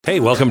Hey,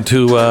 welcome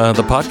to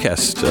the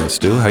podcast,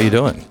 Stu. How you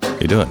doing?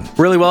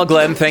 Really well,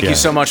 Glenn. Thank you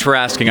so much for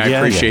asking. I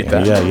appreciate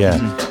that.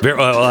 Yeah. Very,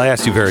 well, I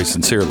asked you very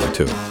sincerely,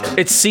 too.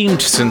 It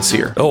seemed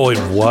sincere. Oh, it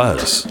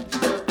was.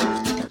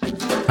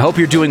 I hope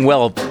you're doing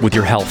well with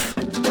your health.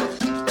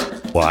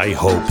 Well, I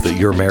hope that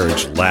your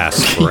marriage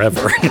lasts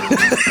forever.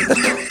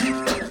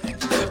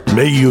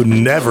 May you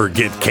never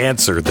get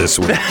cancer this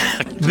week.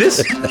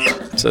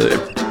 It's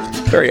a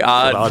very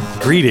odd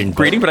greeting,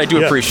 but I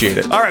do appreciate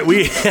it. All right,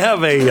 we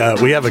have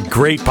a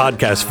great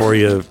podcast for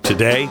you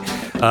today.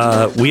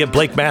 We have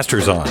Blake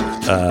Masters on.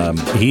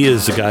 He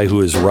is a guy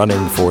who is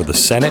running for the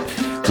Senate.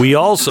 We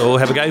also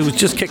have a guy who's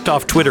just kicked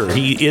off Twitter.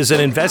 He is an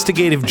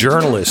investigative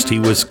journalist. He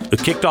was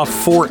kicked off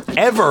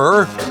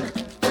forever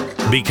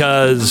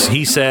because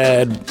he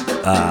said,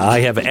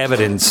 I have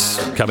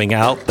evidence coming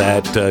out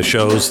that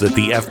shows that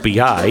the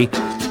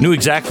FBI knew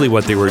exactly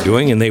what they were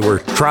doing, and they were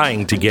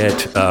trying to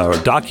get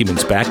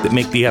documents back that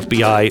make the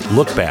FBI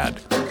look bad.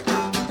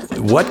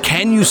 What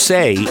can you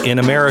say in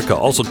America?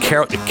 Also,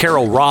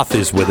 Carol Roth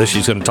is with us.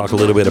 She's going to talk a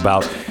little bit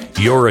about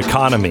your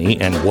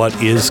economy and what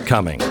is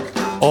coming.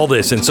 All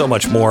this and so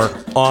much more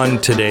on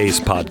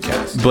today's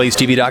podcast.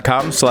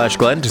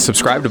 BlazeTV.com/Glenn to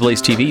subscribe to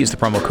Blaze TV. Use the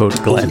promo code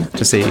Glenn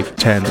to save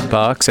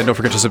 $10. And don't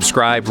forget to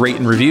subscribe, rate,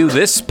 and review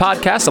this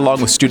podcast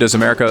along with Stu Does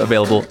America,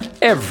 available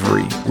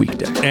every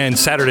weekday. And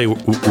Saturday,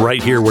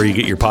 right here where you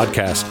get your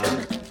podcast,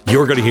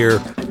 you're going to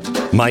hear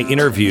my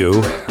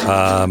interview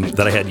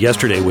that I had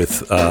yesterday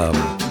with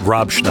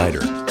Rob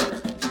Schneider.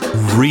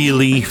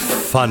 Really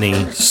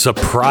funny,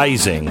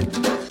 surprising,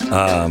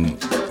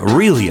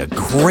 really a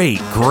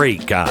great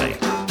guy.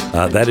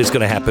 That is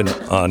going to happen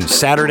on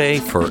Saturday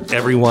for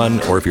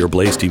everyone, or if you're a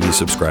Blaze TV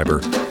subscriber,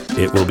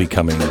 it will be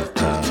coming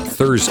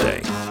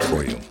Thursday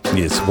for you.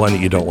 It's one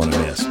that you don't want to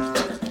miss.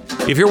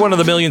 If you're one of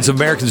the millions of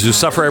Americans who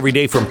suffer every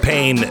day from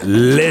pain,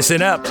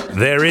 listen up.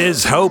 There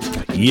is hope,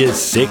 you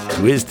sick,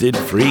 twisted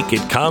freak.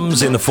 It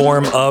comes in the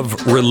form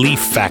of Relief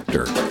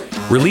Factor.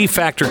 Relief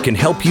Factor can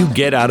help you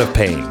get out of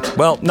pain.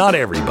 Well, not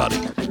everybody.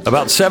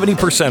 About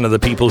 70% of the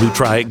people who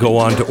try it go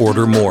on to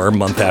order more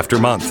month after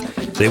month.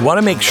 They want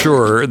to make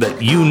sure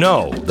that you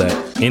know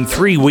that in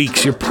 3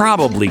 weeks you're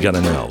probably going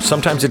to know.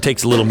 Sometimes it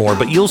takes a little more,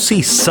 but you'll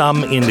see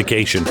some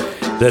indication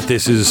that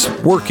this is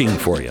working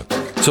for you.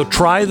 So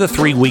try the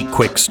 3-week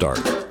quick start.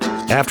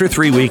 After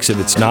 3 weeks, if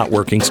it's not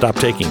working, stop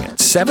taking it.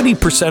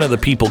 70% of the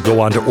people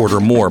go on to order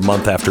more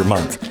month after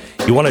month.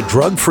 You want a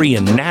drug-free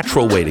and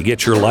natural way to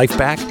get your life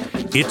back?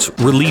 It's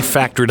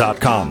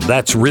ReliefFactor.com.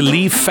 That's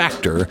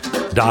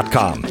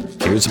ReliefFactor.com.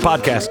 Here's the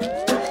podcast.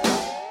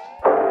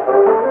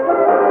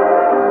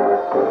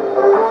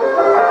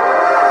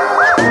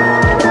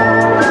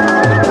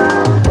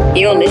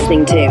 You're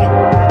listening to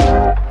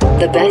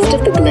the best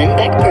of the Glenn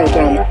Beck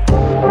program.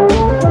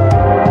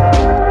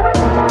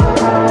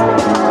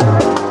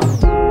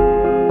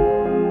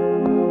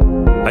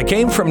 I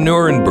came from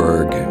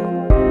Nuremberg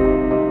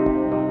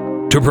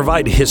to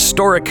provide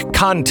historic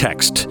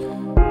context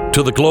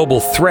to the global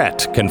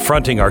threat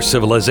confronting our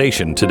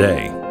civilization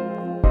today.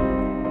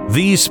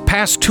 These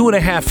past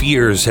 2.5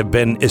 years have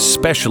been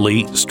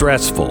especially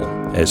stressful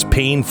as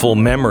painful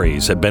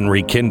memories have been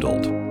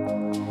rekindled.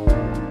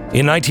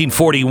 In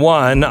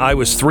 1941, I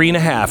was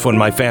 3.5 when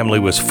my family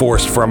was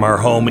forced from our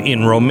home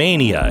in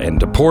Romania and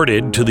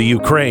deported to the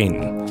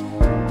Ukraine.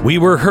 We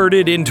were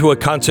herded into a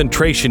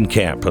concentration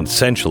camp and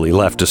essentially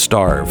left to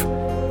starve.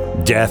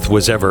 Death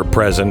was ever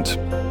present.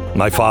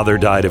 My father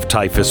died of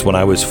typhus when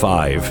I was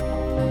 5.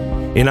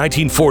 In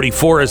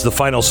 1944, as the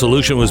final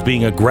solution was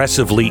being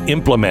aggressively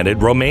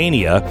implemented,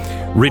 Romania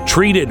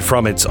retreated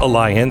from its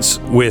alliance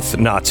with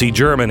Nazi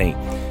Germany.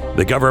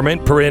 The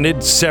government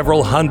permitted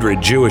several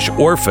hundred Jewish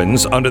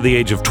orphans under the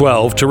age of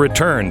 12 to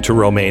return to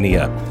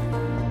Romania.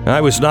 I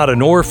was not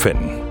an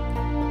orphan.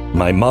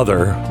 My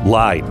mother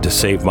lied to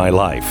save my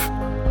life.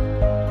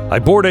 I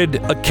boarded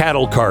a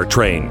cattle car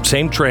train,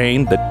 same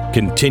train that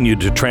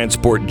continued to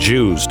transport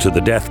Jews to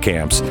the death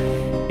camps,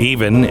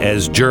 even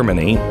as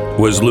Germany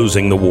was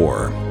losing the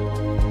war.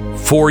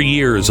 4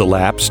 years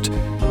elapsed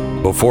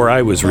before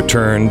I was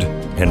returned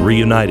and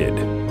reunited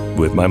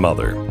with my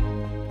mother.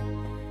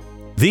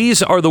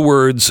 These are the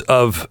words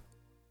of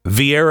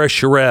Vera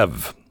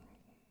Sharav.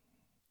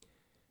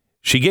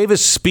 She gave a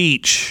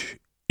speech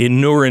in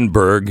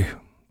Nuremberg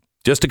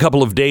just a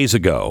couple of days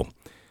ago.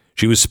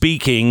 She was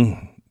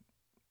speaking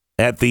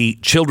at the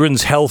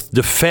Children's Health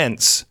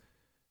Defense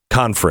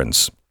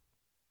Conference.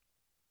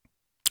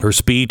 Her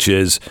speech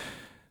is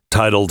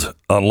titled,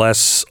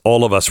 "Unless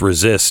All of Us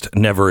Resist,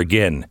 Never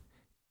Again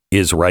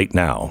is Right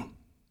Now."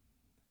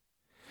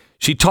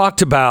 She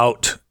talked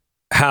about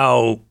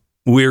how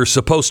we're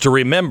supposed to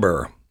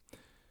remember.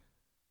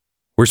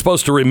 We're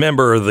supposed to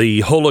remember the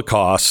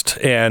Holocaust,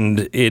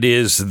 and it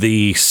is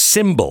the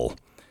symbol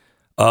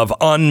of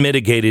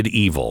unmitigated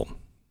evil.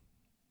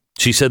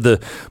 She said the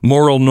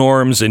moral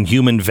norms and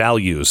human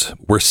values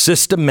were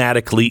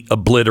systematically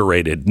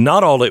obliterated,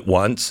 not all at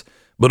once,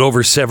 but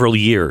over several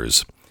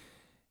years.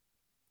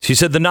 She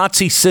said the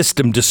Nazi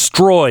system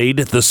destroyed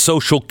the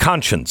social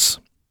conscience.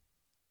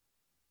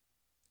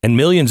 And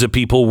millions of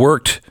people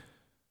worked,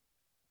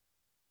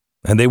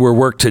 and they were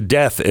worked to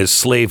death as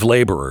slave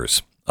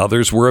laborers.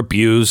 Others were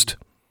abused.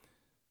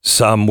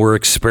 Some were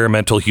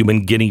experimental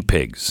human guinea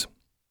pigs.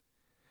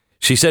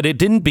 She said it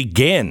didn't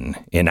begin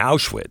in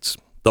Auschwitz.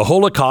 The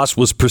Holocaust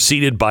was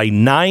preceded by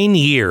 9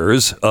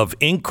 years of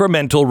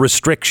incremental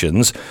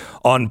restrictions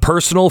on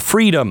personal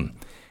freedom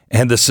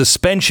and the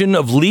suspension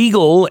of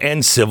legal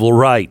and civil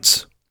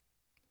rights.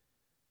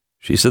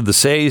 She said the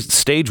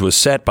stage was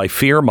set by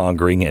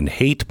fear-mongering and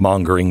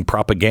hate-mongering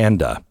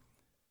propaganda.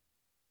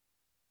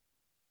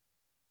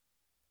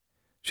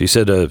 She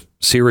said a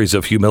series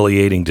of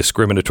humiliating,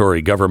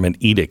 discriminatory government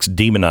edicts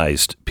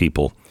demonized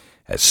people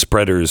as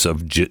spreaders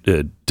of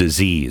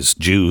disease.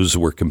 Jews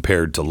were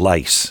compared to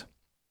lice.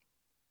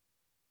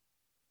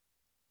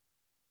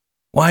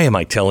 Why am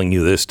I telling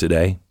you this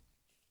today?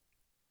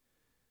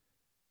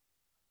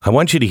 I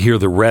want you to hear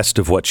the rest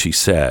of what she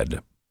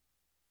said,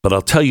 but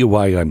I'll tell you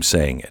why I'm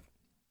saying it.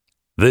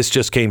 This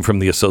just came from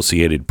the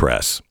Associated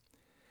Press.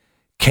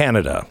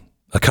 Canada,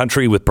 a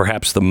country with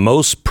perhaps the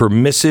most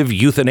permissive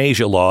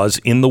euthanasia laws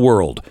in the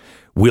world,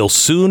 will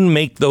soon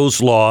make those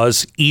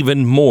laws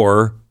even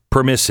more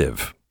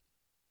permissive.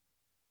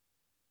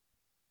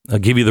 I'll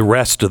give you the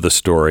rest of the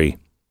story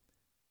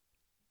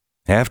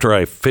after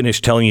I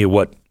finish telling you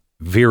what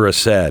Vera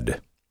said.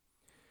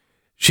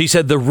 She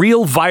said the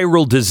real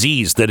viral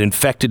disease that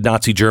infected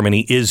Nazi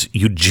Germany is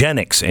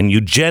eugenics, and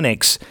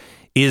eugenics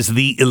is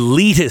the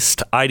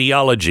elitist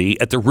ideology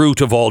at the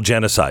root of all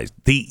genocide.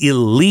 The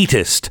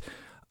elitist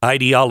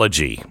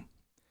ideology.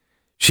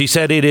 She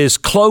said it is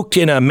cloaked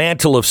in a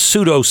mantle of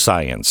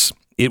pseudoscience.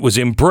 It was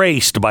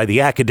embraced by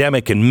the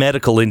academic and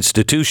medical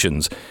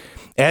institutions,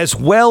 as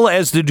well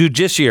as the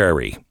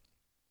judiciary.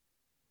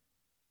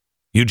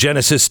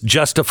 Eugenicists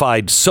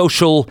justified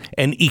social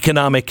and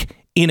economic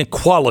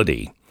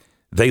inequality.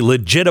 They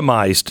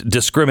legitimized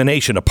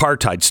discrimination,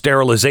 apartheid,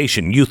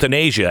 sterilization,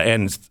 euthanasia,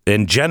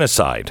 and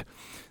genocide.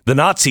 The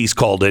Nazis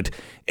called it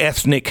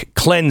ethnic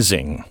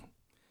cleansing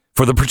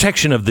for the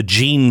protection of the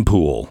gene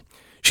pool.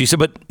 She said,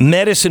 but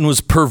medicine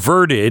was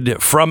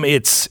perverted from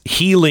its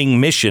healing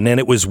mission and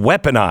it was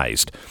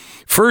weaponized.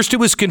 First, it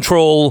was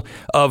control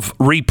of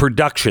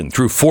reproduction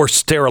through forced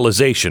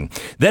sterilization.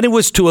 Then it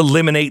was to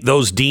eliminate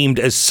those deemed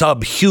as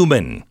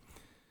subhuman.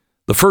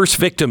 The first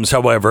victims,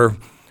 however,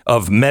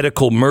 of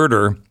medical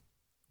murder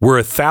were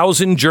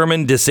 1,000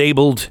 German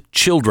disabled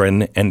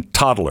children and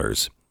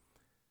toddlers.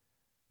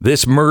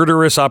 This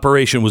murderous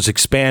operation was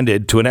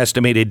expanded to an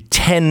estimated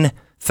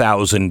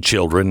 10,000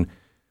 children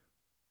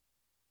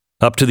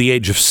up to the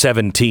age of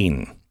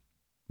 17.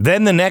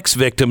 Then the next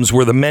victims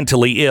were the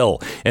mentally ill,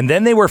 and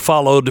then they were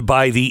followed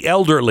by the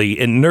elderly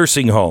in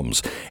nursing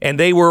homes, and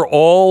they were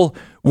all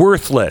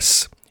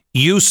worthless,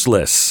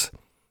 useless,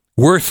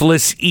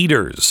 worthless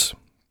eaters.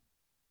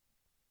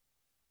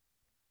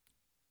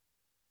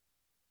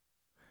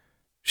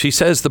 She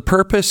says the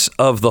purpose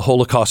of the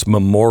Holocaust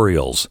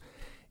memorials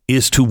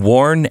is to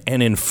warn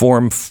and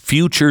inform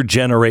future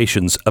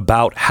generations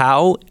about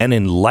how an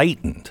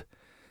enlightened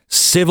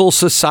civil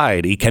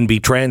society can be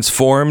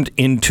transformed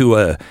into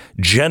a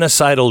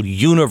genocidal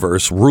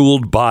universe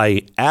ruled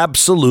by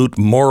absolute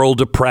moral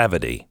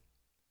depravity.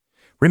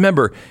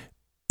 Remember,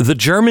 the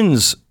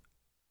Germans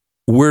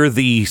were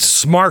the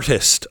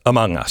smartest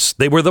among us.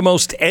 They were the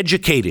most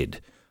educated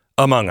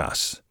among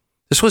us.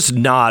 This was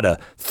not a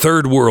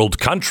third world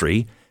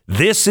country.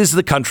 This is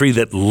the country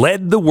that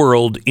led the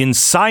world in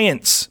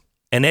science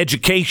and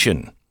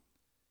education.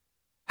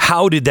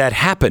 How did that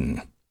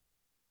happen?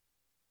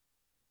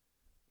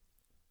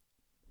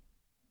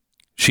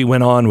 She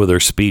went on with her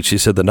speech. She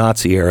said the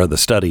Nazi era, the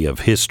study of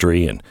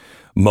history and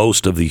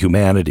most of the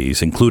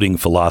humanities, including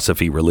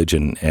philosophy,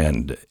 religion,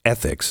 and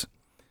ethics,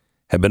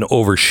 have been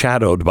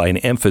overshadowed by an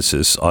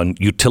emphasis on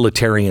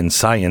utilitarian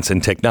science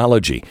and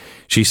technology.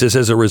 She says,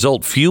 as a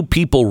result, few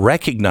people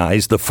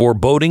recognize the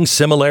foreboding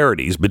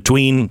similarities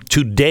between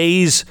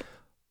today's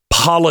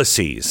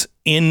policies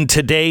in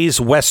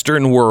today's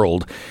Western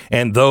world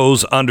and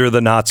those under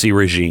the Nazi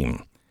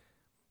regime.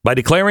 By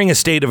declaring a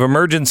state of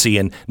emergency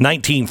in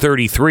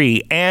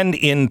 1933 and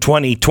in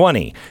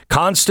 2020,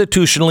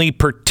 constitutionally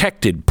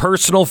protected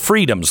personal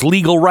freedoms,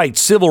 legal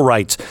rights, civil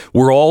rights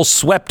were all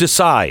swept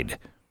aside,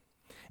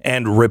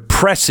 and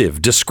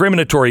repressive,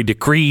 discriminatory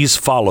decrees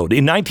followed.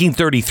 In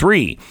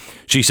 1933,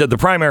 she said the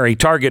primary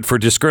target for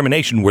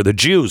discrimination were the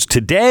Jews.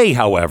 Today,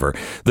 however,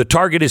 the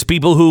target is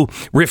people who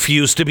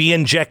refuse to be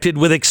injected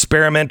with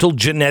experimental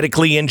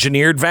genetically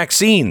engineered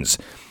vaccines.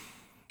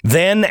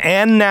 Then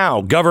and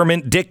now,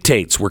 government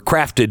dictates were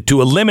crafted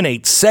to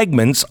eliminate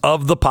segments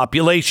of the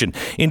population.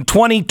 In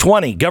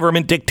 2020,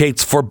 government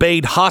dictates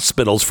forbade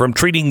hospitals from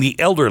treating the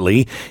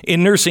elderly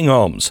in nursing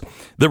homes.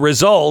 The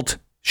result,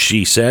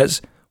 she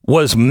says,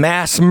 was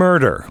mass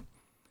murder.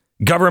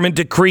 Government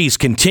decrees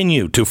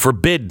continue to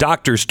forbid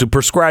doctors to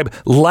prescribe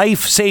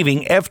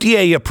life-saving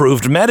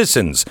FDA-approved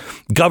medicines.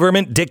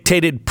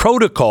 Government-dictated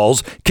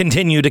protocols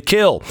continue to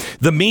kill.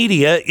 The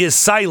media is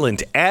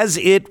silent, as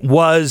it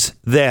was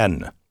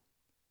then.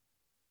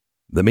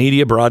 The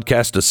media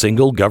broadcast a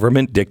single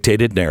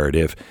government-dictated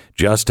narrative,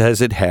 just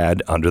as it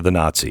had under the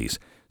Nazis.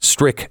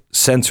 Strict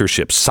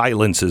censorship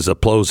silences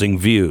opposing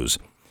views.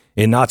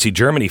 In Nazi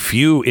Germany,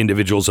 few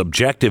individuals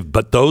objected,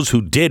 but those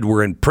who did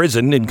were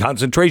imprisoned in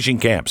concentration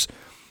camps.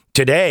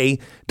 Today,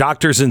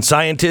 doctors and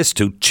scientists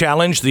who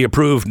challenge the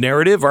approved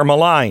narrative are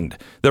maligned.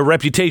 Their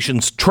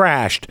reputations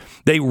trashed.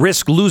 They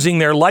risk losing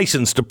their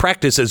license to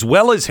practice, as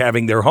well as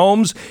having their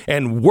homes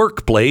and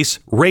workplace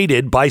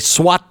raided by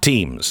SWAT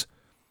teams.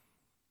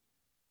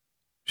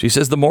 She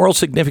says the moral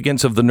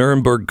significance of the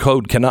Nuremberg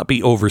Code cannot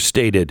be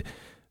overstated.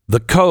 The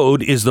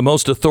code is the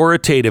most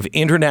authoritative,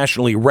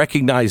 internationally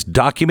recognized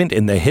document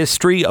in the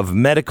history of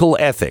medical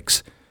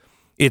ethics.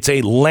 It's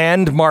a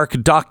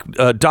landmark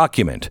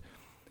document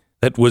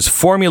that was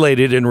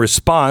formulated in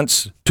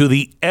response to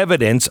the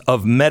evidence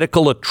of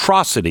medical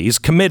atrocities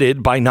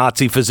committed by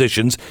Nazi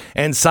physicians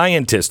and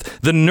scientists.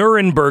 The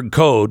Nuremberg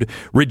Code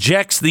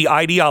rejects the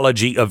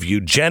ideology of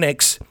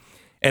eugenics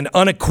and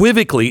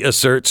unequivocally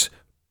asserts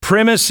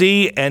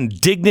primacy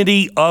and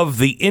dignity of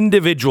the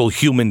individual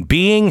human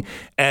being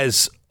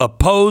as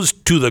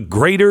opposed to the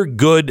greater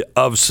good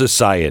of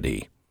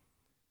society.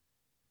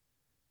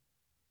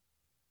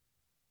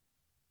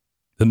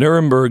 The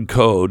Nuremberg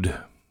Code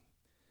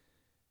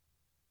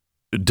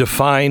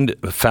defined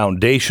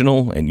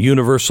foundational and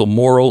universal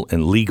moral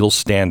and legal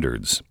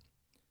standards,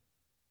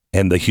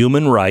 and the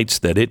human rights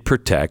that it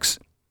protects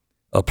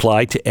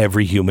apply to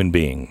every human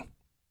being.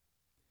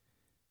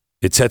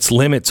 It sets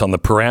limits on the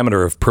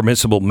parameter of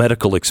permissible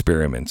medical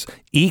experiments.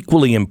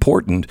 Equally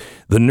important,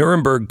 the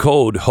Nuremberg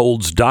Code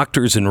holds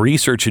doctors and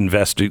research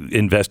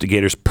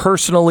investigators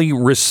personally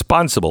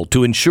responsible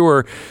to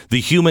ensure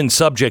the human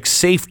subject's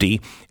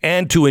safety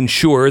and to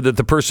ensure that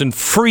the person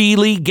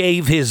freely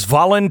gave his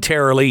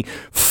voluntarily,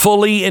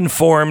 fully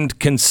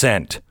informed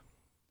consent.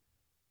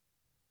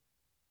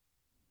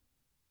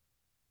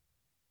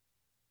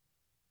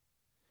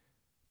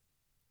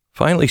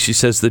 Finally, she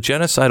says the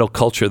genocidal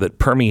culture that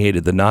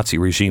permeated the Nazi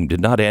regime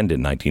did not end in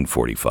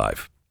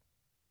 1945.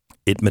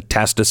 It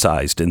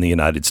metastasized in the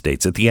United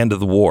States. At the end of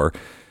the war,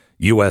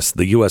 the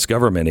U.S.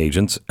 government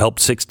agents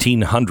helped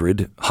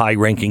 1,600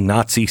 high-ranking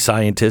Nazi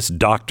scientists,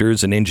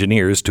 doctors, and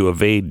engineers to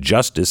evade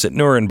justice at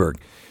Nuremberg.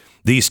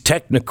 These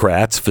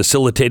technocrats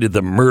facilitated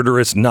the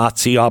murderous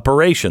Nazi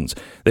operations.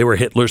 They were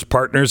Hitler's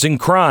partners in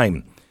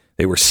crime.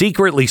 They were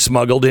secretly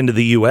smuggled into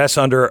the U.S.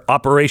 under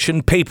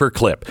Operation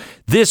Paperclip.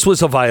 This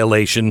was a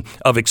violation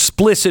of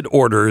explicit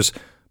orders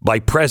by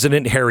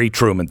President Harry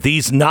Truman.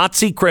 These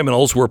Nazi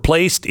criminals were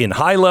placed in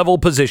high-level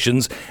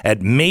positions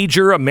at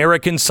major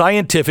American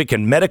scientific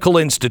and medical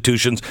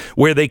institutions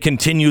where they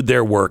continued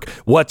their work.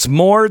 What's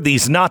more,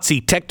 these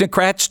Nazi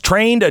technocrats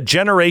trained a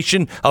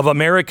generation of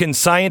American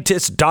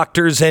scientists,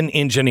 doctors, and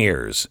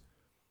engineers.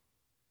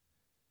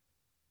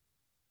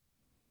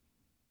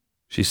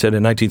 She said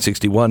in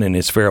 1961, in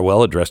his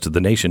farewell address to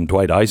the nation,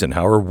 Dwight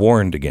Eisenhower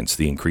warned against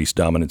the increased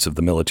dominance of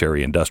the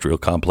military-industrial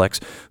complex,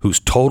 whose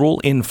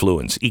total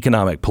influence,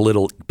 economic,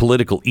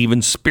 political,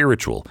 even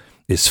spiritual,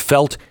 is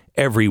felt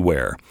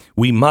everywhere.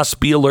 We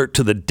must be alert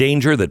to the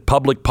danger that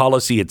public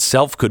policy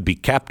itself could be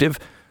captive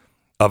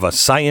of a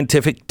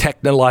scientific,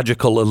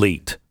 technological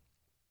elite.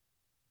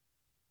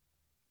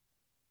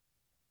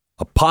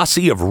 A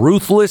posse of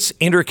ruthless,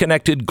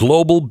 interconnected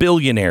global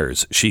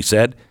billionaires, she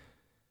said,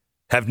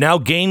 have now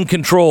gained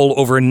control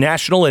over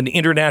national and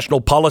international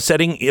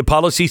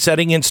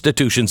policy-setting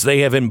institutions.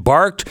 They have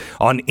embarked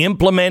on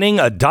implementing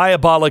a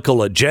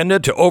diabolical agenda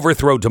to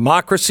overthrow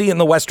democracy in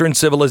the Western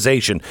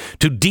civilization,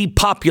 to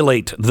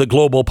depopulate the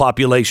global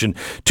population,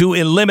 to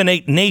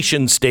eliminate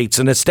nation-states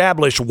and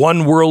establish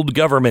one world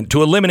government,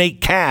 to eliminate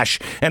cash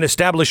and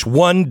establish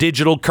one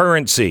digital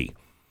currency,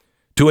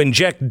 to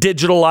inject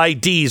digital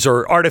IDs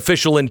or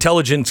artificial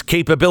intelligence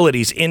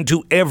capabilities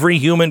into every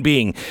human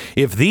being.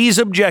 If these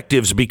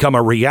objectives become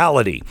a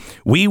reality,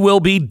 we will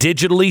be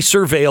digitally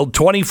surveilled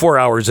 24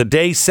 hours a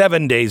day,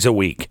 7 days a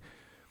week.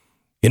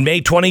 In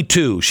May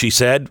 22, she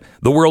said,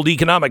 the World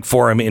Economic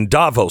Forum in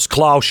Davos,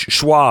 Klaus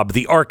Schwab,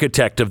 the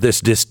architect of this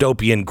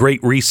dystopian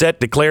Great Reset,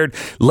 declared,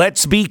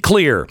 let's be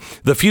clear,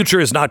 the future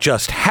is not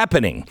just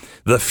happening.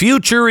 The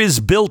future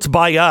is built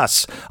by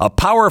us, a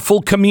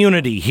powerful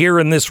community here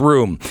in this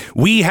room.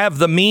 We have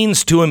the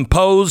means to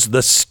impose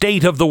the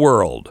state of the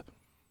world.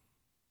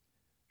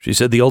 She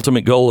said the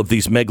ultimate goal of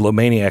these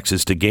megalomaniacs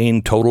is to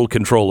gain total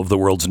control of the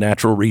world's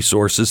natural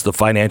resources, the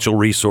financial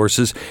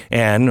resources,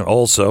 and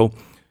also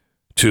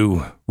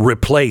to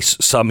replace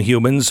some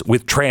humans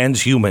with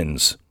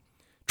transhumans.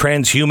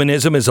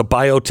 Transhumanism is a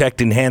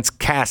biotech-enhanced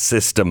caste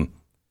system.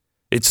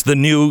 It's the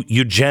new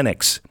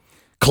eugenics.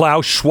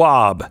 Klaus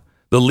Schwab,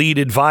 the lead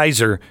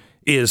advisor,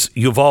 is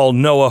Yuval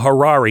Noah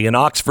Harari, an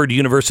Oxford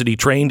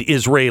University-trained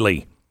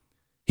Israeli.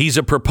 He's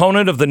a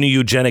proponent of the new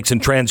eugenics and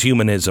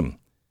transhumanism.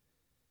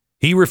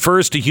 He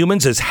refers to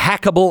humans as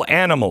hackable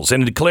animals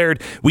and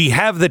declared, we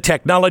have the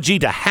technology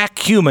to hack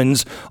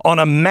humans on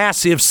a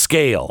massive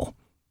scale.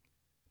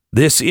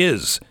 This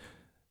is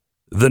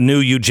the new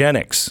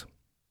eugenics.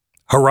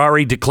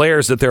 Harari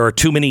declares that there are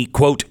too many,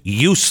 quote,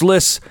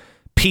 useless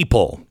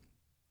people.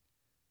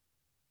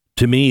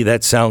 To me,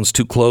 that sounds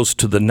too close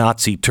to the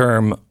Nazi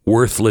term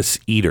worthless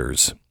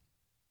eaters.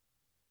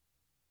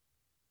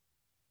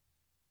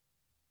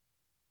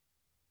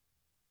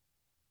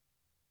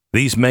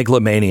 These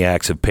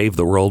megalomaniacs have paved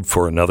the road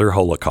for another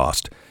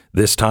Holocaust.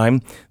 This time,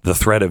 the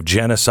threat of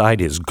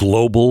genocide is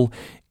global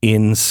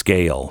in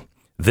scale.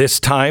 This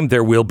time,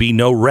 there will be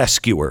no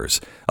rescuers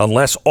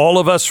unless all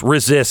of us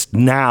resist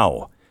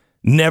now.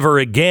 Never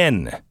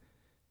again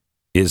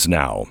is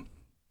now.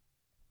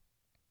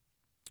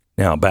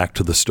 Now, back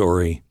to the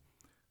story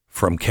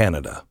from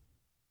Canada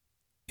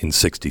in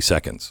 60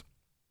 seconds.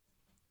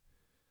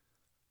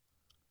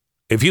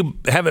 If you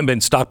haven't been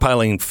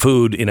stockpiling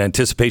food in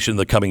anticipation of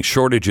the coming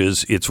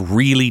shortages, it's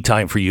really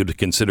time for you to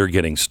consider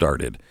getting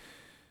started.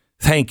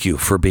 Thank you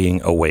for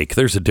being awake.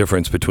 There's a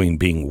difference between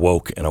being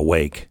woke and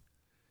awake.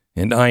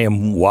 And I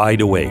am wide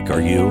awake.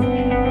 Are you?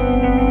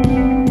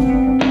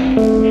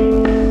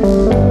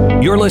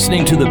 You're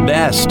listening to the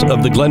best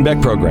of the Glenn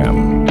Beck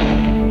program.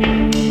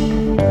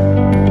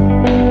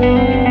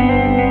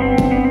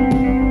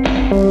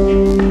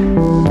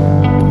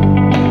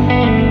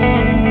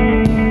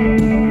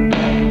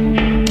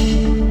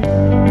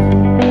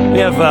 We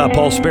have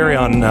Paul Sperry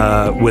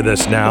on with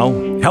us now.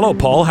 Hello,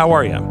 Paul. How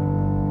are you?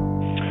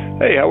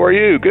 Hey, how are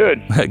you?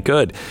 Good.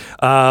 Good.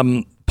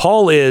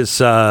 Paul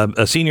is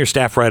a senior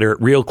staff writer at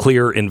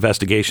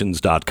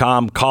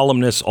RealClearInvestigations.com,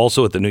 columnist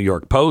also at the New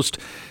York Post,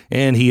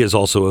 and he is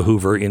also a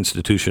Hoover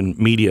Institution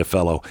Media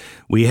Fellow.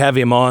 We have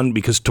him on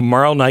because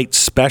tomorrow night's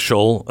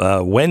special,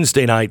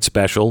 Wednesday night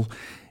special,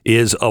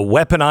 is a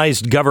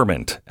weaponized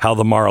government, how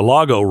the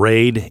Mar-a-Lago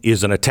raid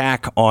is an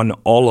attack on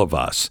all of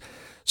us.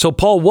 So,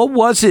 Paul, what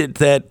was it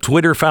that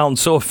Twitter found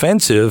so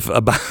offensive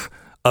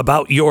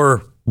about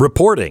your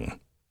reporting?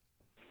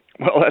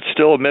 Well, that's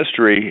still a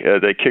mystery.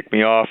 They kicked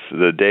me off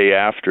the day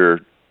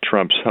after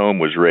Trump's home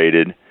was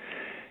raided,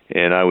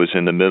 and I was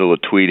in the middle of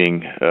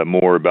tweeting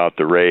more about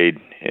the raid,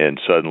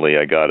 and suddenly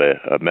I got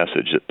a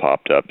message that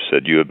popped up,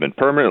 said, "You have been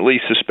permanently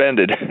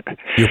suspended."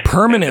 You're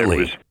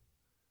permanently?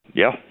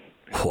 Yeah.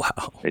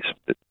 Wow.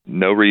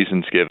 No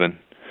reasons given.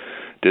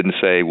 Didn't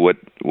say what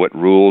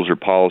rules or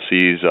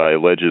policies I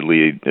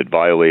allegedly had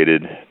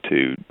violated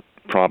to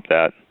prompt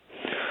that.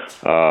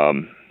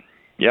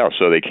 Yeah,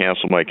 so they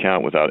canceled my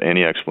account without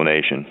any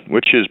explanation,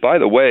 which is, by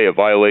the way, a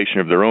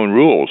violation of their own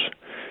rules.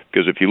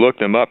 Because if you look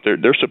them up,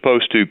 they're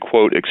supposed to,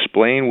 quote,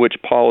 explain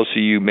which policy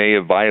you may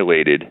have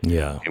violated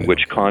and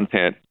which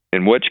content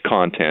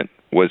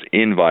was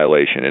in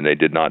violation. And they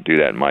did not do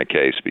that in my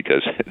case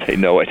because they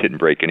know I didn't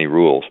break any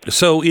rules.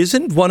 So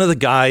isn't one of the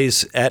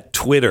guys at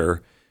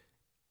Twitter,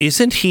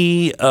 isn't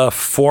he a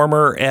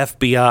former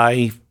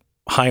FBI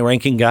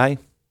high-ranking guy?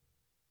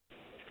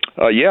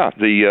 Yeah,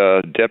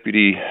 the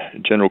deputy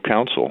general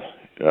counsel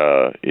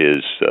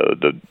is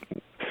the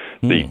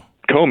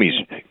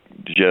Comey's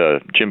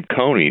Jim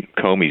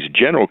Comey's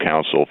general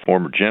counsel,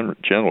 former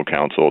general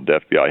counsel at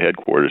the FBI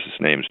headquarters. His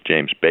name's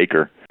James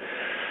Baker.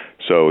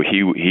 So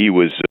he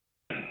was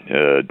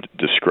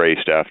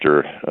disgraced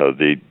after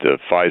the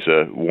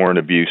FISA warrant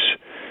abuse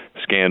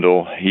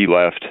scandal. He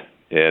left.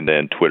 And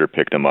then Twitter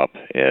picked him up,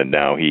 and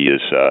now he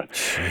is.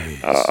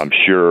 I'm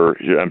sure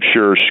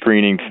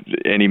screening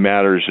any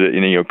matters,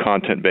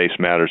 content-based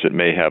matters that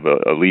may have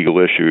a legal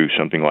issue,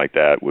 something like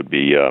that, would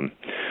be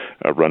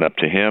run up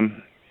to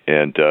him,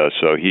 and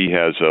so he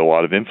has a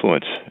lot of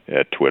influence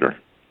at Twitter.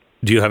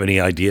 Do you have any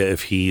idea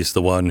if he's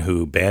the one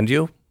who banned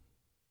you?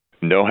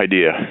 No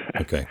idea.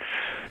 Okay,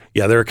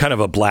 yeah, they're kind of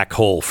a black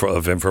hole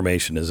of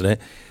information, isn't it?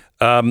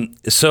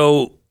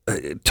 So.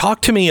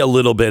 Talk to me a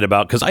little bit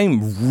about, because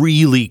I'm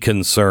really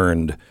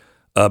concerned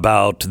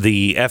about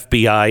the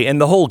FBI and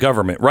the whole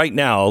government. Right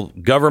now,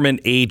 government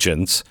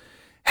agents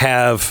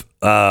have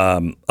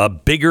a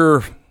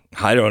bigger,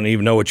 I don't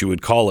even know what you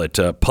would call it,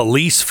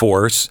 police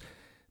force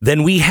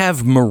than we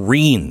have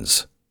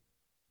Marines.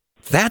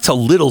 That's a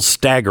little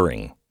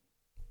staggering.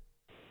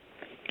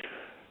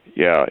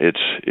 Yeah,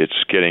 it's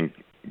getting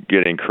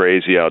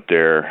crazy out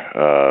there.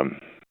 I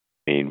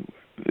mean,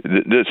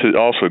 this has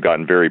also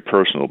gotten very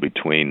personal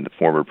between the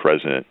former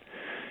president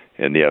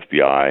and the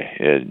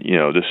FBI. And,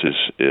 this is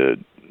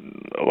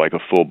like a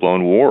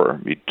full-blown war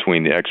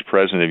between the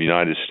ex-president of the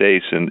United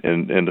States and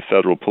the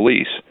federal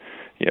police.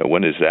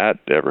 When does that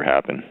ever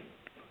happen?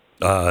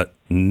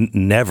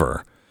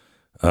 Never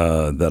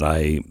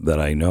that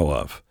I know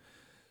of.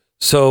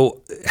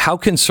 So how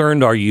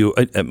concerned are you?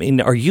 I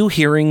mean, are you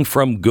hearing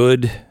from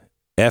good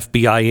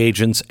FBI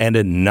agents and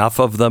enough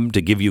of them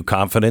to give you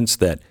confidence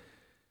that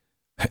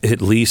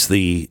at least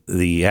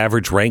the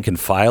average rank and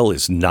file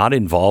is not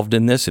involved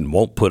in this and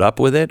won't put up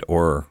with it?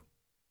 Or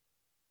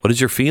what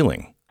is your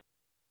feeling?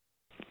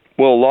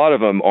 Well, a lot of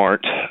them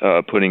aren't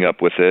putting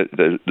up with it.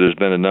 There's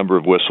been a number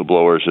of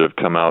whistleblowers that have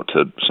come out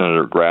to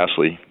Senator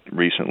Grassley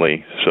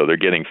recently, so they're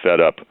getting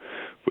fed up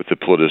with the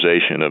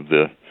politicization of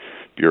the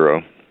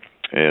Bureau.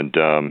 And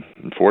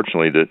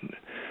unfortunately, the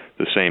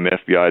same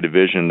FBI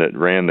division that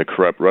ran the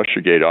corrupt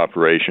Russiagate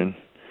operation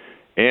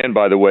and,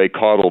 by the way,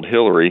 coddled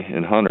Hillary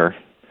and Hunter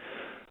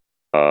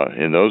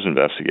in those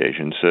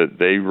investigations,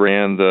 they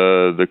ran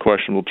the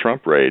questionable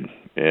Trump raid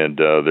and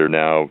they're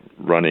now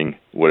running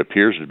what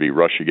appears to be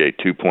Russiagate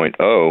 2.0.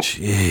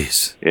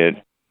 Jeez.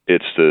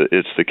 It's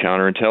the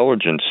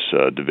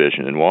counterintelligence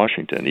division in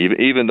Washington,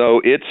 even though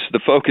it's the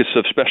focus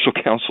of Special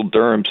Counsel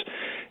Durham's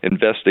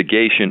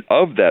investigation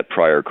of that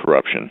prior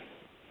corruption.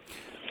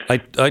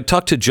 I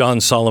talked to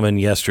John Solomon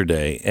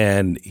yesterday,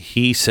 and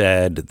he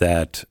said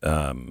that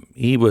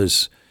he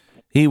was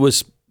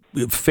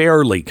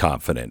fairly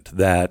confident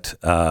that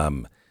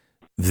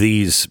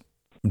these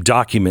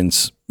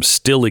documents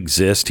still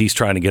exist. He's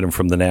trying to get them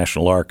from the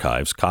National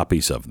Archives,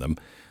 copies of them,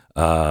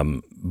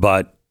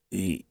 but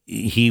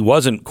he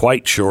wasn't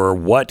quite sure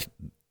what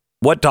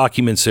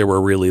documents they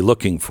were really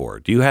looking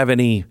for. Do you have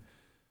any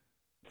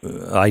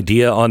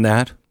idea on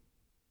that?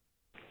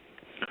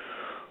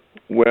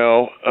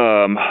 Well,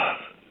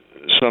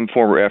 some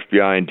former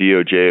FBI and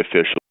DOJ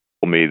officials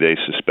told me they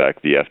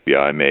suspect the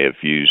FBI may have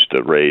used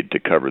a raid to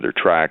cover their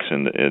tracks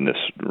in this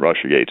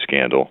Russiagate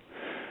scandal.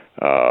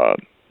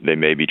 They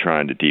may be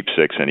trying to deep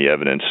six any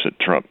evidence that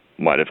Trump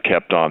might have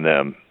kept on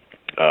them.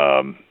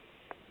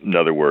 In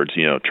other words,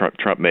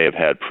 Trump may have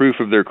had proof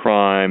of their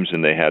crimes,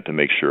 and they had to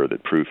make sure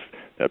that proof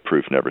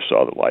never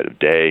saw the light of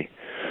day.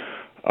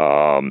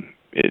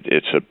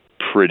 It's a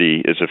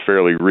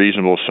fairly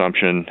reasonable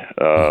assumption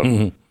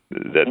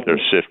that they're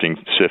sifting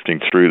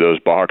through those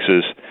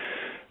boxes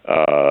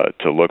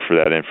to look for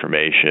that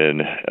information.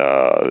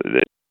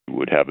 That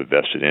would have a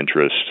vested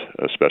interest,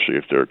 especially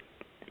if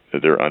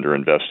they're under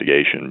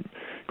investigation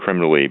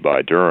criminally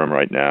by Durham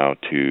right now,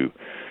 to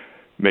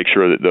make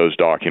sure that those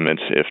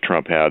documents, if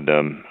Trump had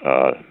them,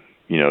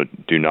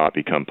 do not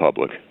become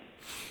public.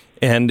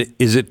 And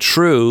is it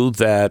true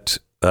that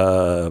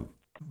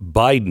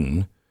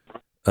Biden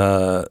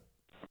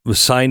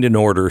signed an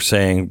order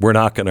saying we're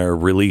not going to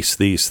release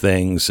these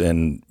things,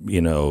 and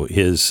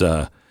his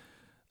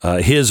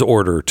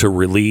order to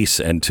release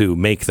and to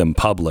make them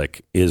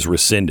public is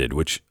rescinded?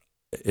 Which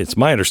it's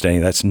my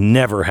understanding that's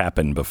never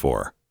happened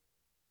before.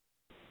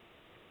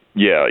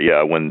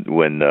 Yeah. When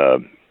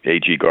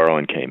A.G.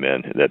 Garland came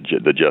in, that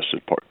the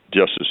Justice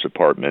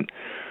Department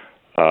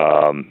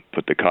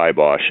put the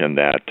kibosh in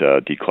that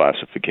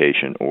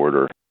declassification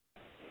order.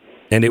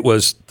 And it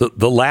was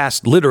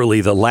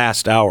literally the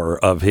last hour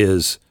of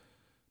his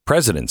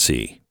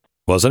presidency,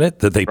 wasn't it?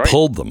 That they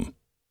pulled them.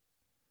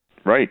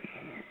 Right.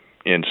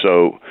 And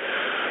so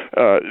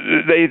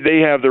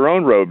they have their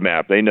own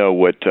roadmap. They know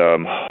what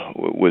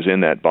was in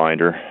that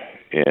binder,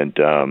 and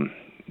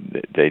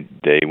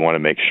they want to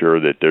make sure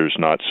that there's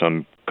not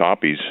some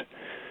copies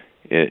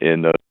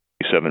in the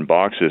 7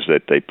 boxes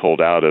that they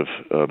pulled out of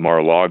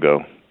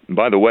Mar-a-Lago. And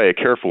by the way, a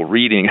careful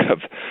reading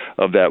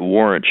of that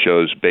warrant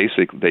shows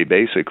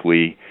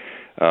that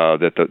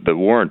the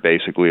warrant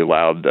basically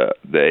allowed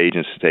the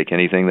agents to take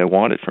anything they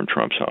wanted from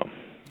Trump's home.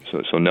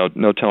 So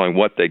no telling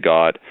what they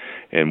got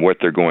and what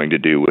they're going to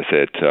do with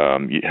it,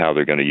 how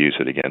they're going to use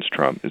it against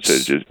Trump.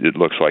 It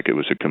looks like it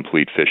was a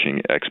complete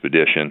fishing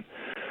expedition.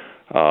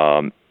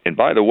 And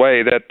by the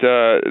way, that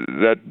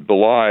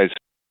belies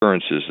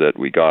assurances that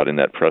we got in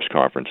that press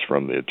conference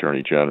from the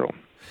Attorney General.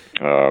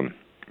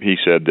 He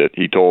said that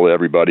he told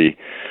everybody,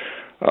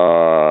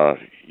 that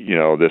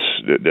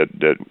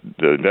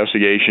the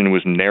investigation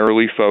was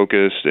narrowly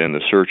focused and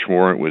the search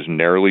warrant was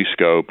narrowly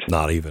scoped.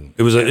 Not even.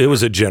 It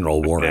was a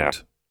general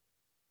warrant.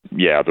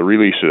 Yeah, the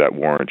release of that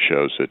warrant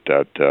shows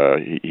that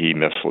he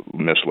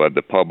misled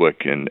the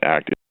public and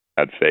acted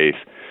in bad faith.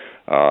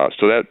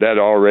 So that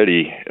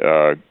already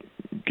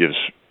gives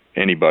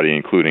anybody,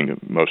 including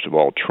most of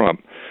all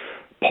Trump,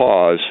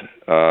 pause,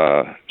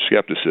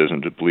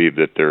 skepticism to believe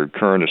that their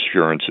current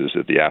assurances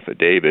that the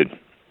affidavit,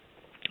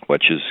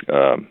 which is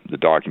the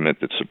document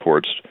that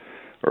supports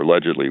or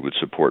allegedly would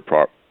support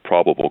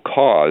probable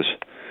cause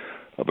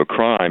of a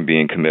crime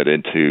being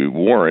committed to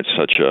warrant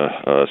such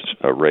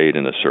a raid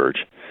and a search,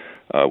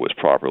 was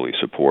properly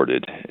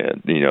supported.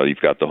 And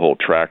you've got the whole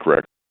track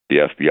record of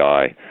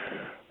the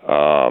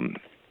FBI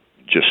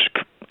just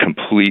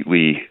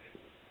completely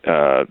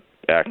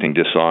acting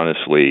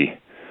dishonestly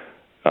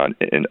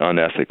and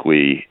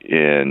unethically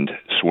in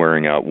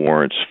swearing out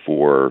warrants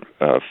for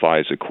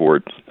FISA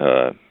court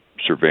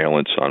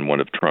surveillance on one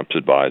of Trump's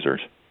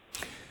advisors.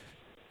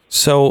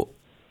 So,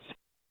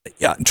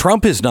 yeah,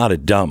 Trump is not a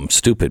dumb,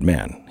 stupid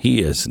man.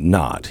 He is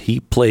not. He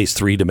plays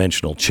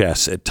three-dimensional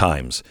chess at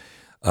times.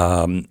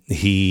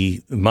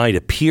 He might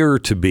appear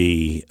to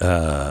be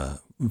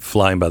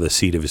flying by the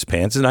seat of his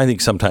pants, and I think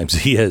sometimes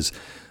he is.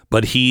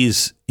 But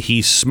he's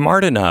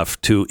smart enough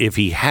to, if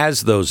he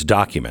has those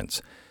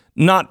documents,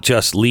 not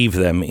just leave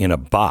them in a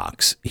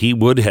box. He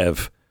would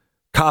have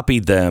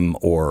copied them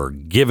or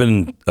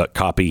given a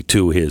copy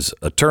to his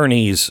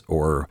attorneys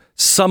or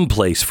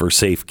someplace for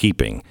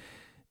safekeeping.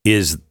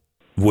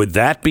 Would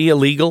that be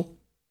illegal?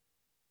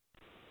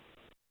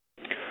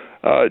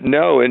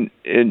 No, and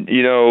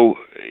he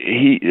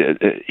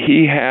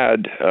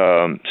had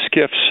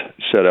skiffs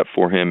set up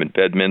for him in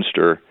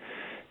Bedminster,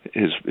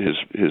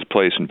 his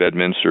place in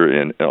Bedminster,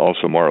 and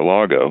also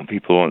Mar-a-Lago.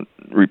 People don't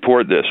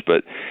report this,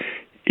 but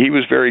he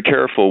was very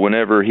careful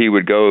whenever he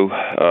would go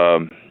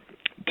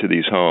to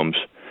these homes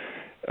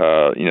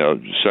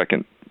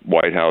second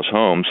White House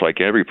homes,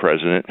 like every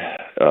president,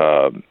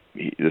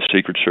 the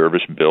Secret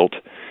Service built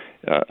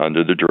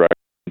under the direct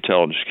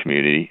intelligence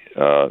community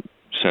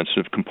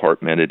sensitive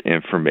compartmented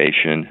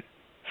information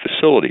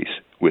facilities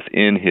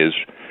within his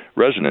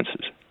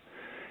residences.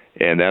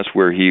 And that's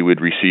where he would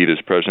receive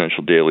his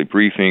presidential daily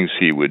briefings.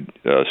 He would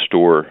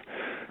store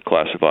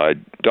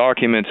classified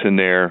documents in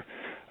there.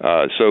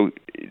 So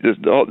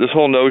this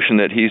whole notion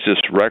that he's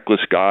this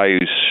reckless guy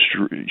who's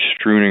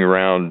strewing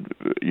around,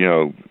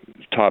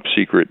 top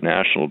secret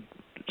national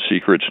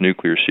secrets,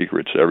 nuclear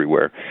secrets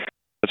everywhere,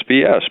 that's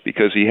BS,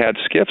 because he had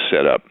SCIFs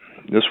set up.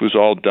 This was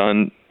all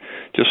done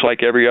just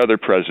like every other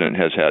president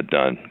has had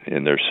done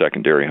in their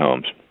secondary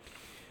homes.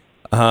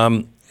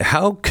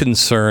 How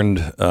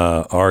concerned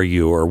are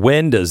you, or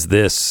when does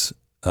this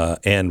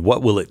end?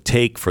 What will it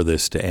take for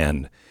this to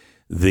end?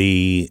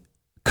 The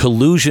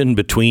collusion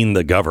between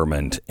the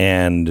government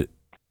and,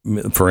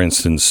 for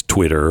instance,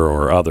 Twitter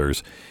or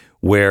others,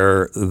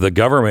 where the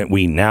government,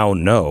 we now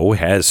know,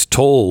 has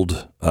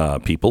told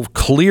people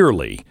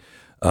clearly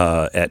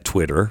at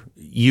Twitter,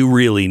 you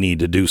really need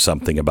to do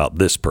something about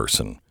this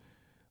person.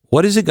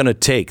 What is it going to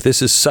take?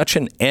 This is such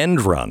an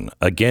end run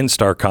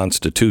against our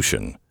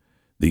Constitution,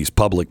 these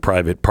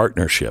public-private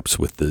partnerships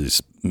with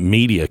these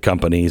media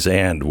companies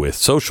and with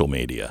social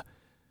media.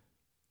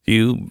 Do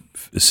you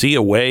see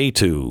a way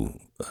to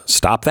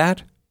stop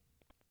that?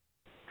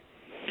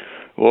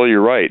 Well,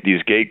 you're right.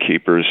 These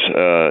gatekeepers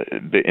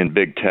in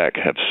big tech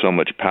have so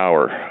much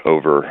power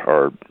over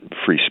our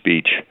free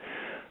speech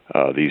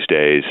these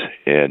days,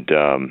 and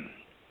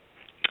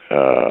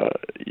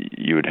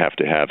you would have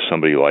to have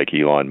somebody like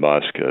Elon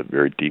Musk, a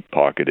very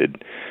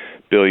deep-pocketed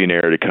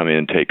billionaire, to come in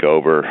and take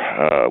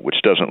over,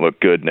 which doesn't look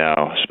good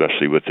now,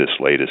 especially with this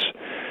latest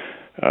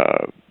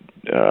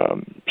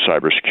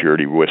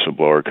cybersecurity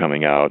whistleblower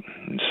coming out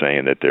and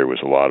saying that there was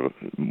a lot of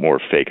more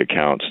fake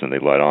accounts than they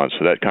let on.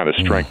 So that kind of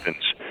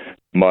strengthens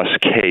Musk's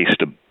case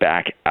to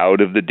back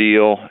out of the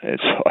deal.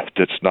 It's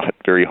not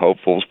very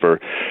hopeful for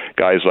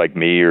guys like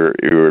me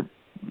who are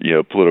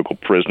political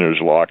prisoners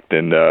locked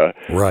in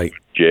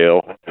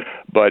jail.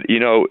 But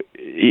he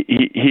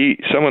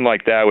someone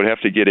like that would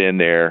have to get in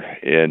there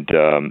and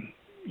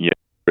get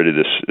rid of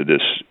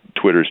this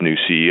Twitter's new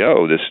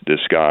CEO.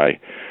 This guy.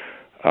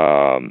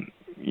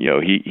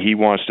 He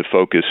wants to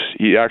focus.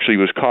 He actually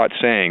was caught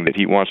saying that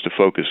he wants to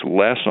focus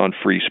less on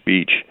free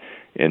speech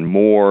and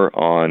more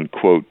on,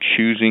 quote,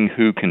 choosing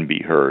who can be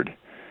heard,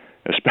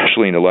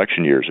 especially in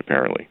election years,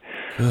 apparently.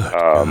 Good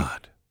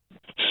God.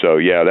 So,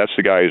 yeah, that's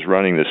the guy who's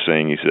running this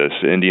thing. He's this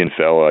Indian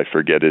fellow. I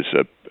forget his,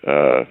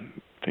 I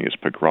think it's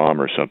Pagrom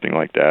or something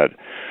like that.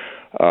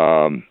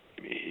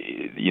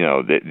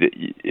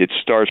 It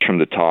starts from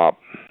the top,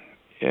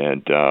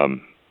 and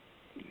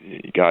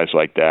guys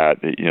like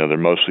that, they're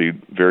mostly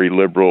very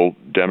liberal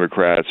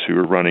Democrats who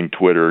are running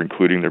Twitter,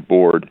 including their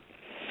board.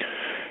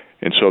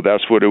 And so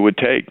that's what it would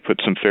take.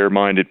 Put some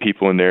fair-minded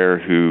people in there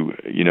who,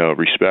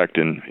 respect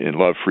and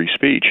love free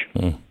speech.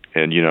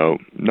 And,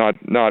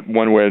 not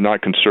one way,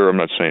 not conservative. I'm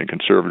not saying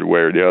conservative way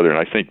or the other. And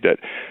I think that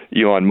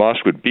Elon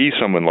Musk would be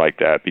someone like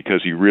that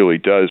because he really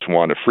does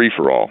want a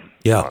free-for-all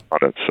on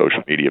a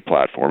social media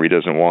platform. He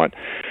doesn't want,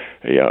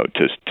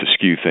 to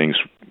skew things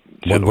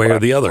one way or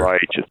the other.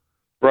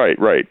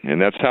 Right.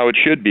 And that's how it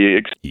should be.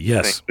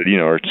 Yes. That,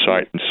 are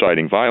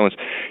inciting violence.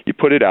 You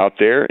put it out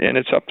there, and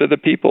it's up to the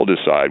people to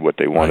decide what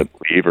they want to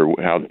believe or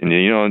how,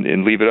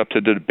 and leave it up to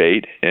the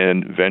debate.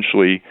 And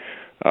eventually,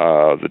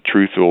 the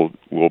truth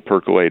will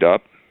percolate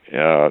up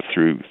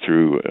through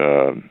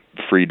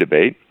free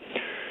debate.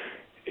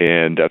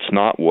 And that's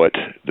not what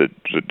the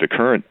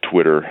current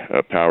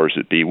Twitter powers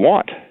that be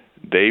want.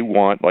 They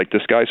want, like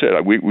this guy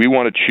said, we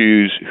want to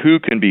choose who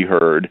can be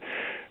heard.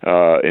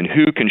 And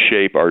who can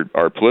shape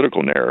our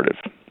political narrative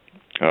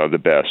the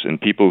best. And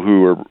people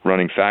who are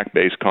running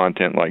fact-based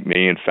content like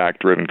me and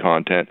fact-driven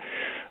content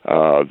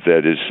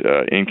that is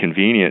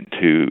inconvenient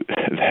to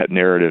that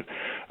narrative,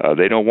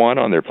 they don't want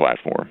on their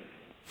platform.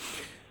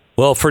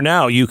 Well, for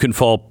now, you can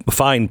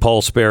find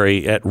Paul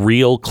Sperry at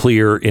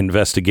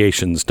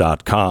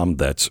realclearinvestigations.com.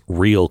 That's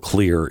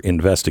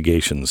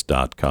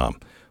realclearinvestigations.com.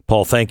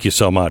 Paul, thank you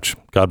so much.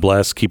 God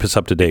bless. Keep us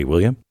up to date,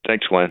 will you?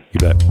 Thanks, Glenn. You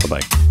bet.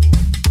 Bye-bye.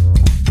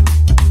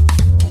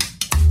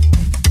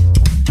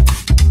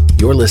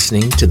 You're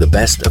listening to the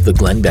Best of the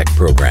Glenn Beck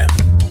program.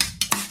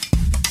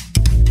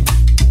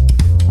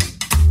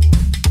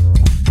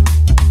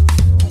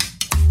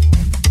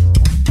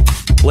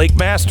 Blake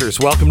Masters,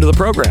 welcome to the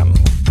program.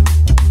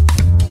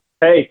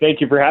 Hey,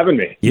 thank you for having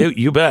me.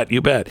 You bet.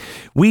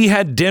 We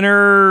had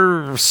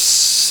dinner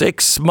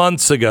 6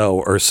 months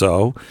ago or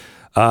so,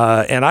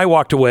 and I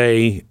walked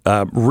away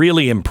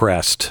really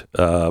impressed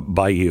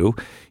by you.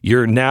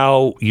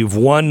 You've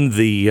won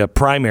the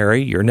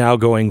primary. You're now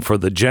going for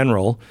the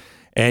general.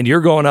 And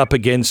you're going up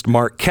against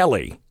Mark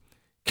Kelly.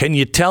 Can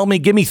you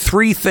give me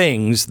 3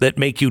 things that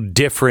make you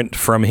different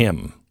from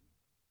him?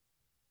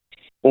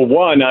 Well,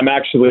 one, I'm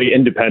actually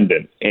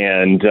independent.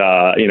 And,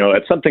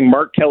 it's something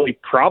Mark Kelly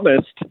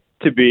promised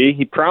to be.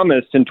 He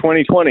promised in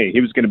 2020 he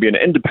was going to be an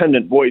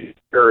independent voice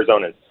for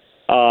Arizonans.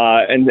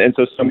 And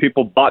so some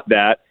people bought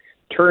that.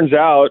 Turns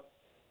out,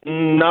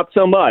 not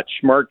so much.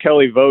 Mark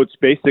Kelly votes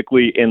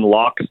basically in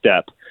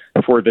lockstep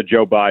for the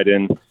Joe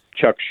Biden,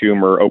 Chuck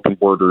Schumer, open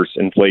borders,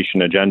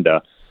 inflation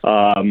agenda.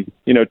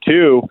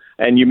 Two,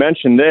 and you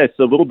mentioned this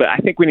a little bit, I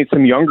think we need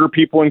some younger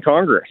people in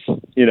Congress.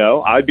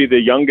 I'd be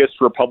the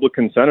youngest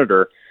Republican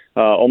senator,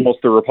 almost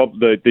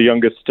the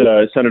youngest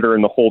senator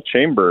in the whole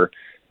chamber.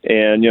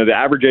 And, the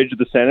average age of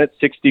the Senate,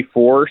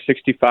 64,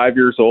 65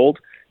 years old.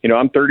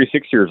 I'm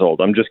 36 years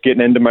old. I'm just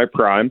getting into my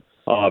prime.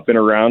 I've been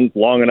around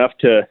long enough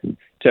to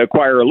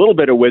acquire a little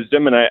bit of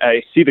wisdom, and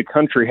I see the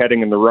country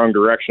heading in the wrong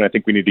direction. I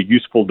think we need a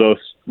youthful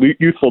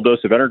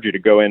dose of energy to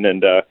go in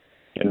and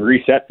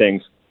reset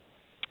things.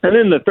 And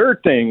then the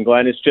third thing,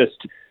 Glenn, is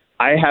just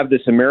I have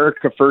this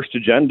America First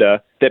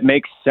agenda that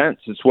makes sense.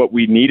 It's what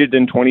we needed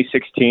in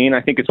 2016.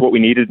 I think it's what we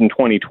needed in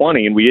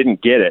 2020, and we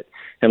didn't get it.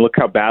 And look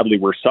how badly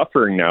we're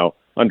suffering now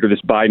under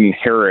this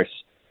Biden-Harris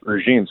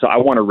regime. So I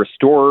want to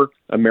restore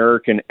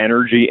American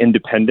energy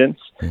independence,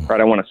 right?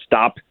 I want to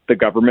stop the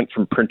government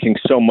from printing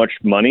so much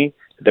money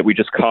that we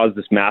just caused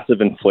this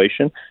massive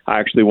inflation. I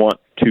actually want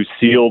to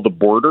seal the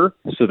border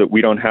so that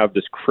we don't have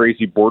this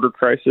crazy border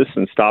crisis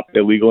and stop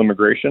illegal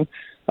immigration.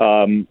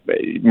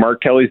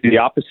 Mark Kelly's the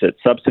opposite,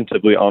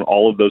 substantively, on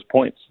all of those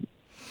points.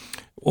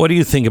 What do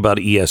you think about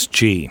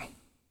ESG?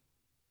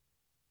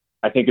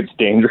 I think it's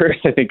dangerous.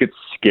 I think it's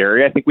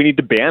scary. I think we need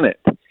to ban it.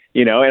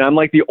 And I'm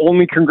like the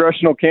only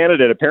congressional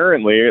candidate,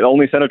 apparently, the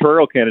only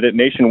senatorial candidate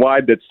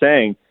nationwide that's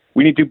saying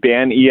we need to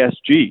ban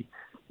ESG.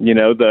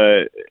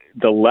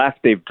 The left,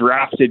 they've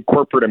drafted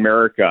corporate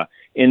America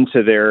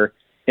into their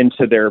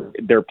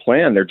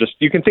plan. They're just,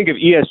 you can think of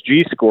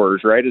ESG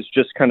scores, right, as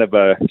just kind of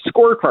a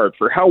scorecard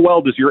for how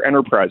well does your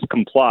enterprise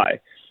comply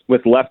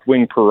with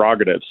left-wing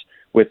prerogatives,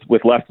 with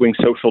left-wing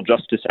social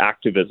justice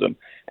activism.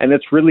 And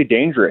it's really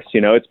dangerous.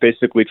 It's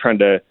basically trying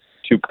to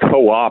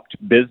co-opt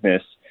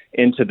business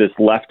into this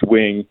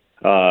left-wing,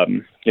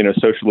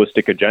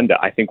 socialistic agenda.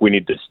 I think we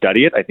need to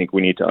study it. I think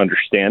we need to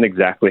understand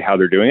exactly how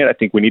they're doing it. I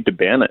think we need to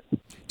ban it.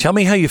 Tell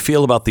me how you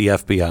feel about the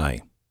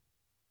FBI.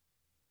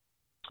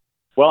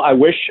 Well, I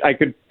wish I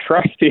could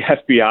trust the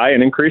FBI,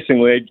 and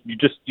increasingly, you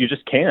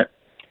just can't.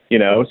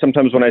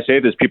 Sometimes when I say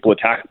this, people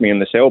attack me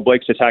and they say, "Oh,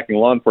 Blake's attacking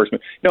law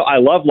enforcement." No, I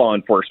love law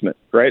enforcement,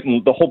 right?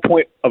 And the whole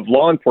point of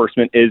law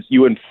enforcement is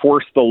you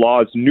enforce the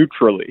laws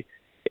neutrally.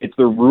 It's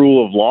the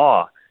rule of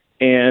law.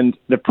 And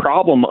the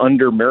problem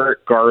under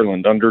Merrick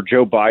Garland, under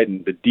Joe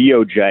Biden, the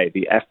DOJ,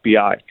 the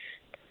FBI,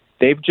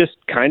 they've just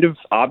kind of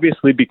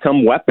obviously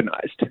become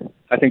weaponized.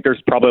 I think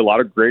there's probably a lot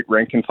of great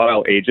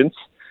rank-and-file agents,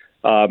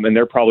 and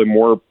they're probably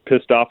more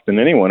pissed off than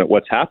anyone at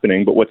what's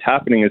happening. But what's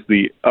happening is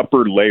the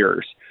upper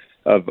layers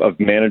of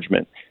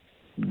management,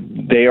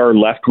 they are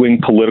left-wing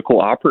political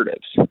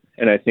operatives,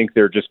 and I think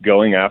they're just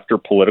going after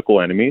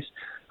political enemies.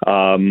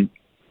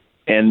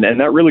 And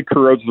that really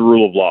corrodes the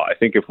rule of law. I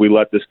think if we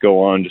let this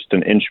go on just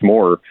an inch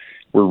more,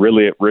 we're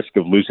really at risk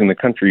of losing the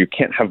country. You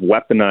can't have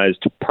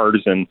weaponized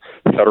partisan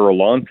federal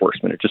law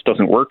enforcement. It just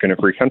doesn't work in a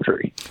free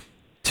country.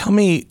 Tell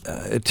me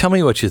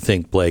what you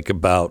think, Blake,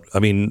 about,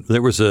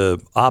 there was a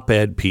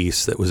op-ed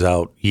piece that was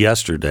out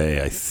yesterday,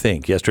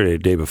 the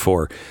day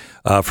before,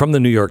 from the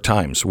New York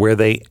Times, where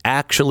they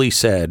actually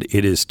said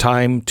it is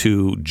time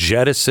to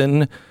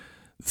jettison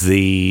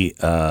the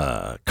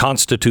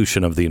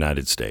Constitution of the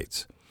United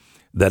States.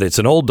 That it's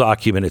an old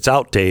document, it's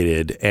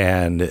outdated,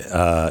 and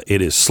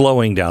it is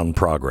slowing down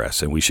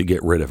progress, and we should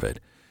get rid of it.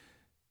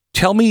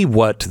 Tell me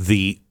what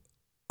the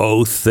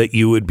oath that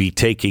you would be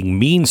taking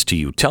means to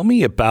you. Tell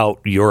me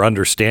about your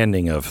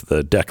understanding of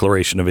the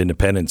Declaration of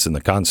Independence and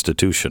the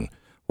Constitution.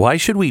 Why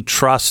should we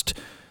trust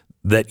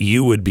that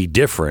you would be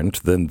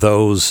different than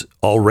those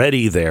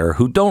already there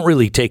who don't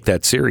really take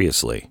that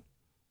seriously?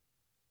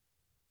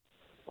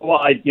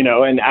 Well,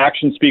 and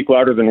actions speak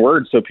louder than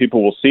words, so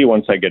people will see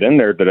once I get in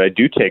there that I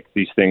do take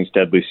these things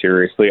deadly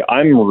seriously.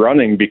 I'm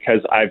running because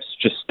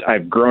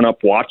I've grown up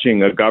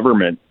watching a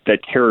government that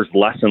cares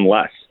less and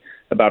less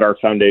about our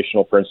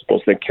foundational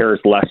principles, that cares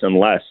less and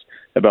less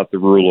about the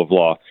rule of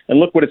law. And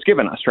look what it's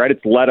given us, right?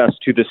 It's led us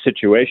to this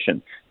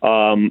situation.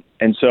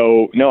 And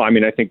so, no,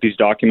 I think these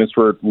documents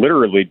were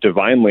literally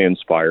divinely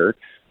inspired.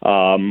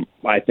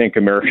 I think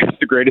America is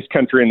the greatest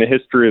country in the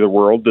history of the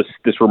world,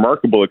 this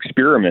remarkable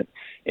experiment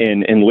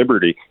in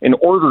liberty, in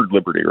ordered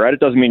liberty, right?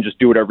 It doesn't mean just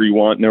do whatever you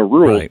want, no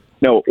rules. Right.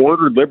 No,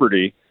 ordered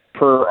liberty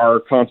per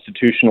our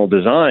constitutional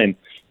design.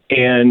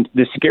 And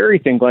the scary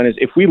thing, Glenn, is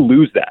if we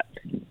lose that,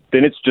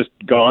 then it's just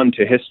gone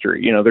to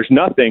history. There's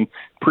nothing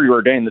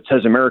preordained that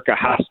says America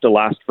has to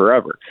last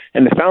forever.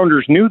 And the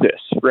founders knew this,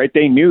 right?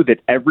 They knew that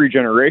every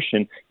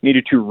generation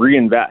needed to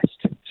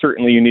reinvest.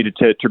 Certainly you needed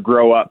to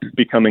grow up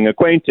becoming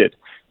acquainted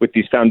with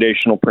these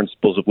foundational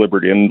principles of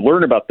liberty and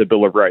learn about the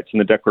Bill of Rights and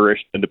the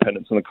Declaration of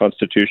Independence and the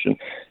Constitution.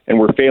 And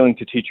we're failing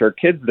to teach our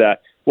kids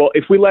that. Well,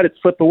 if we let it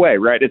slip away,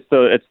 right, it's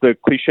the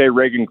cliche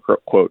Reagan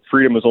quote,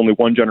 freedom is only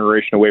one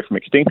generation away from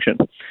extinction.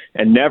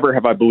 And never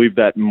have I believed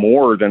that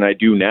more than I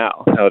do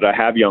now that I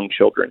have young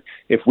children.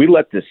 If we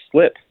let this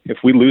slip, if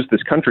we lose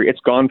this country, it's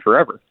gone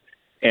forever.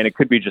 and it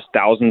could be just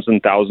thousands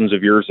and thousands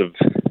of years of,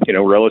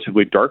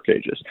 relatively dark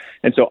ages.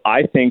 And so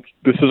I think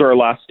this is our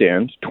last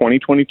stand,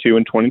 2022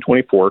 and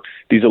 2024.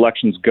 These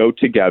elections go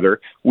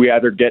together. We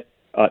either get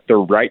the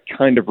right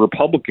kind of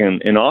Republican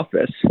in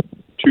office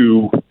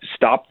to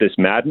stop this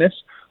madness,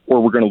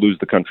 or we're going to lose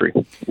the country.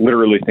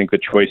 Literally think the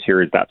choice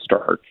here is that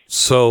start.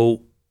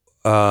 So,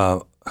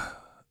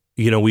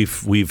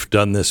 we've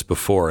done this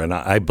before, and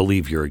I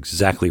believe you're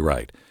exactly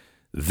right.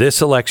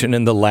 This election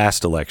and the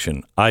last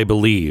election, I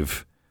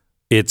believe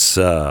it's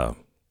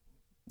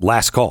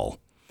last call.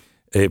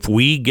 If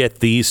we get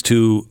these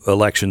two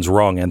elections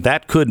wrong, and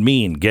that could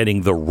mean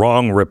getting the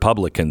wrong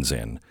Republicans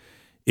in,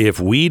 if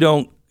we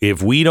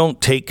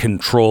don't take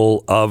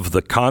control of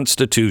the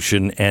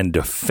Constitution and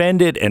defend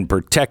it and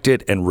protect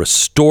it and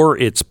restore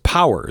its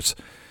powers,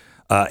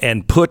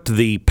 and put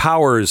the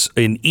powers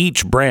in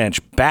each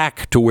branch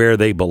back to where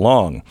they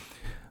belong,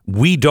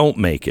 we don't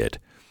make it.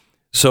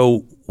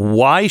 So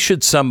why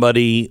should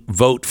somebody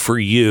vote for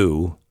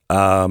you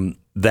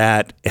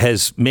that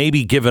has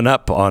maybe given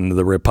up on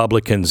the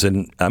Republicans?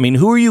 And I mean,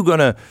 who are you going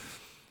to?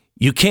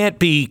 You can't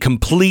be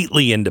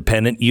completely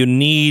independent. You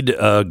need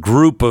a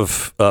group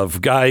of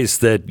guys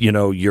that,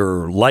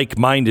 you're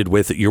like-minded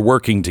with, that you're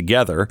working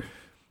together.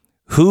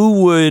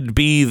 Who would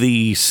be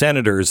the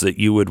senators that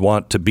you would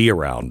want to be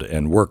around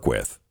and work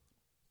with?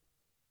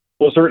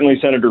 Well, certainly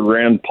Senator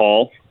Rand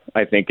Paul,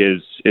 I think,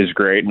 is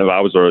great. And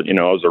I was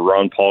a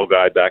Ron Paul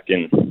guy back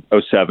in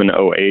 2007,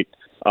 2008.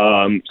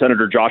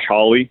 Senator Josh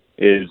Hawley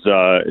is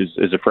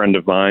a friend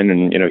of mine,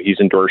 and he's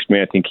endorsed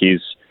me. I think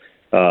he's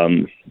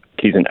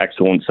an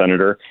excellent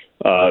senator.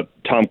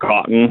 Tom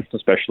Cotton,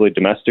 especially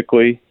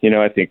domestically,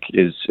 I think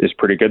is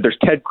pretty good. There's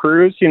Ted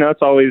Cruz.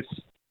 It's always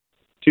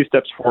 2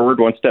 steps forward,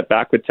 1 step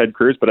back with Ted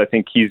Cruz, but I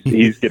think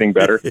he's getting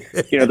better.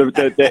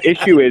 The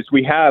issue is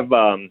we have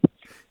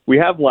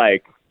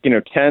like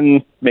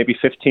 10, maybe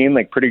 15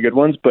 like pretty good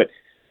ones, but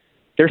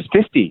there's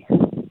 50.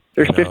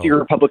 There's 50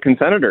 Republican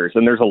senators,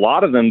 and there's a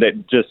lot of them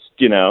that just,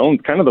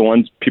 kind of the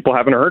ones people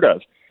haven't heard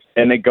of.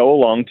 And they go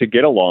along to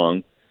get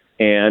along.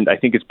 And I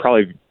think it's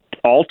probably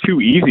all too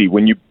easy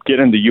when you get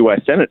in the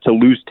U.S. Senate to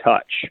lose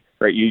touch,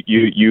 right?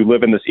 You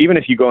live in this, even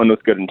if you go in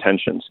with good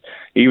intentions,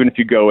 even if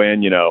you go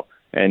in,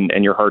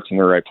 and your heart's in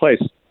the right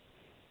place,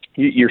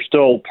 you're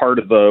still part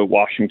of the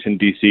Washington,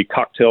 D.C.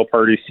 cocktail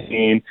party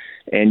scene,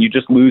 and you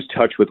just lose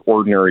touch with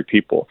ordinary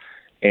people.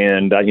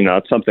 And,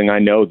 it's something I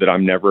know that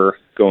I'm never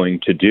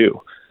going to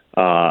do.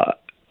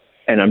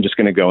 And I'm just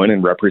going to go in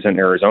and represent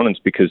Arizonans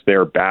because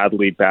they're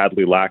badly,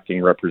 badly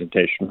lacking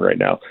representation right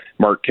now.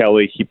 Mark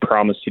Kelly, he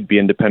promised he'd be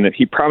independent.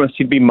 He promised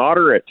he'd be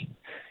moderate.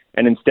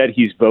 And instead,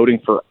 he's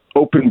voting for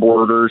open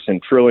borders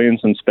and trillions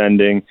in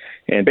spending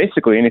and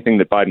basically anything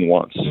that Biden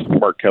wants.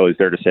 Mark Kelly's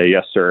there to say,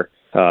 yes, sir.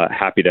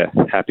 Happy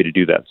to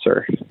do that,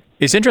 sir.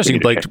 It's interesting,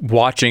 Blake,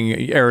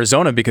 watching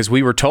Arizona, because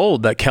we were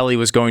told that Kelly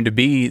was going to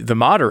be the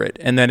moderate.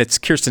 And then it's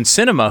Kyrsten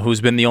Sinema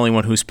who's been the only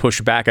one who's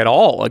pushed back at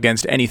all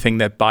against anything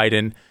that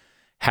Biden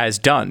has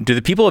done. Do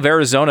the people of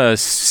Arizona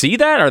see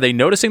that? Are they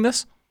noticing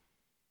this?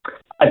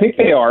 I think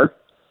they are.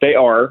 They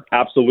are,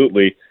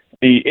 absolutely.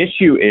 The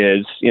issue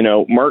is,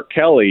 Mark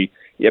Kelly,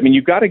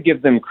 you've got to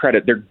give them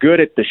credit. They're good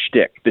at the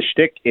shtick. The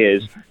shtick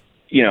is,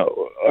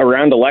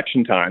 around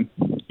election time,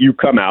 you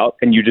come out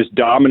and you just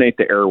dominate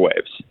the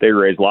airwaves. They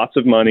raise lots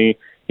of money.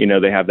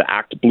 They have the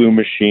Act Blue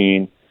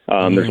machine.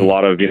 There's a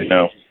lot of,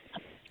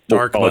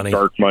 dark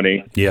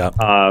money. Yeah.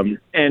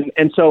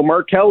 And so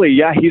Mark Kelly,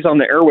 he's on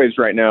the airwaves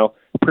right now,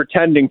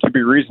 pretending to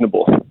be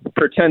reasonable,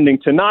 pretending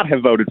to not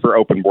have voted for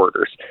open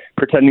borders,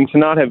 pretending to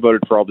not have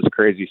voted for all this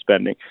crazy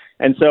spending.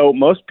 And so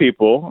most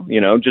people,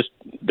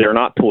 they're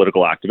not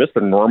political activists.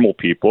 They're normal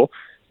people.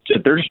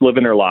 They're just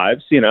living their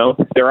lives.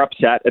 They're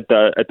upset at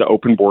the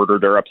open border.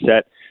 They're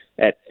upset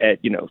at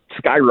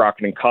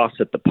skyrocketing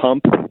costs at the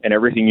pump, and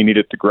everything you need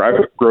at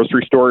the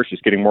grocery store is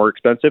just getting more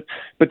expensive.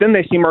 But then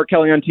they see Mark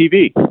Kelly on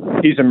TV.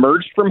 He's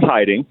emerged from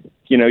hiding.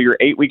 You're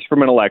 8 weeks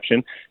from an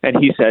election, and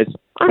he says,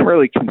 I'm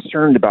really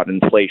concerned about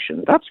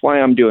inflation. That's why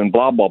I'm doing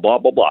blah, blah, blah,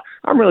 blah, blah.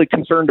 I'm really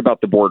concerned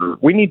about the border.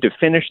 We need to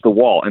finish the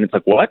wall. And it's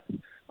like, what?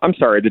 I'm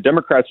sorry, the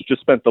Democrats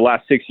just spent the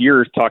last 6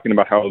 years talking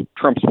about how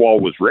Trump's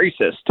wall was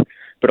racist.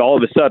 But all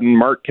of a sudden,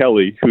 Mark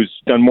Kelly, who's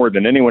done more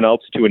than anyone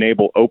else to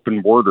enable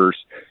open borders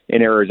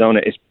in Arizona,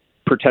 is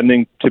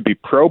pretending to be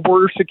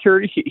pro-border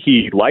security.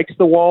 He likes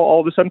the wall all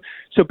of a sudden.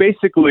 So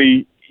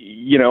basically,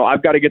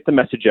 I've got to get the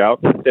message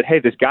out that, hey,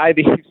 this guy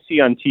that you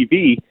see on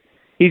TV,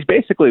 he's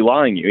basically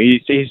lying to you.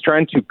 He's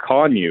trying to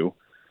con you.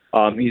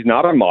 He's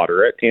not a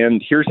moderate,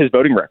 and here's his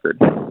voting record.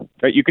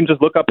 Right? You can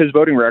just look up his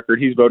voting record.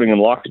 He's voting in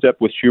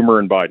lockstep with Schumer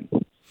and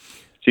Biden.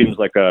 Seems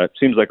like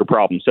a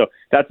problem. So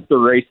that's the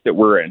race that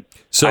we're in.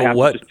 So I have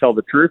to just tell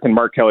the truth, and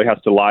Mark Kelly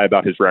has to lie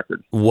about his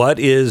record. What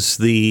is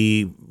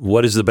the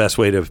best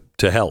way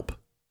to help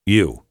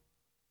you?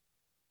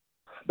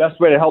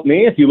 Best way to help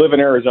me, if you live in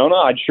Arizona,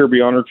 I'd sure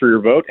be honored for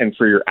your vote and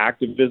for your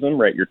activism,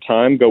 right? Your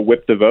time, go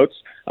whip the votes.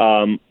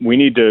 We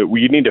need to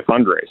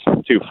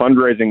fundraise too.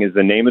 Fundraising is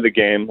the name of the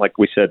game. Like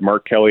we said,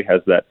 Mark Kelly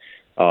has that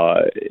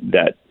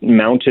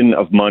mountain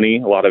of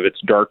money. A lot of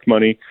it's dark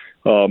money.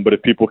 But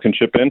if people can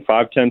chip in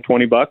 $5, $10,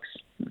 $20,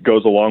 it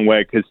goes a long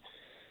way, because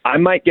I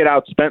might get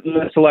outspent in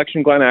this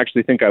election, Glenn. I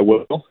actually think I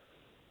will.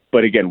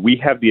 But again, we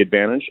have the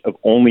advantage of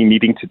only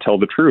needing to tell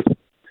the truth.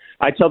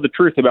 I tell the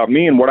truth about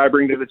me and what I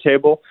bring to the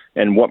table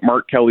and what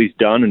Mark Kelly's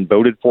done and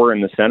voted for in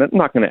the Senate. I'm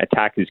not going to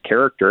attack his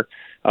character,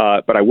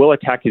 but I will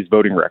attack his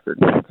voting record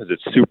because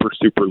it's super,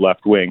 super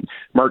left-wing.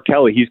 Mark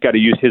Kelly, he's got to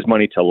use his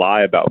money to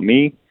lie about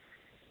me,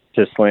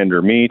 to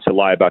slander me, to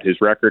lie about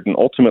his record. And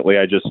ultimately,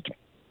 I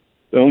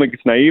don't think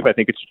it's naive. I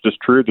think it's just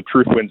true. The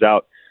truth wins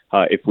out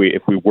if we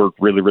work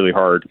really, really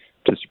hard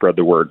to spread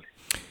the word.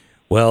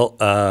 Well,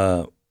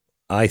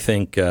 I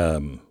think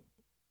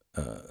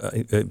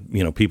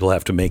people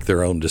have to make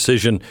their own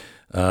decision,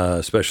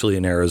 especially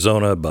in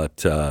Arizona.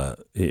 But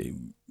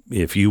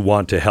if you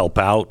want to help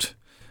out,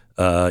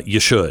 you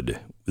should.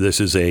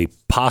 This is a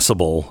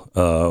possible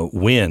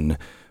win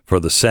for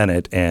the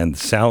Senate, and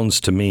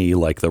sounds to me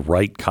like the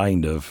right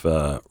kind of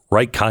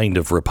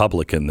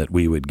Republican that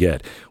we would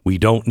get. We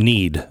don't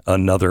need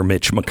another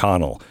Mitch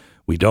McConnell.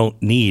 We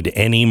don't need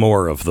any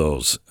more of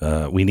those.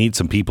 We need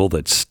some people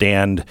that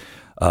stand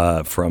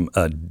from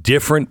a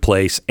different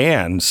place,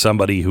 and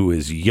somebody who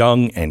is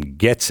young and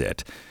gets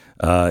it.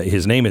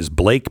 His name is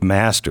Blake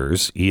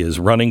Masters. He is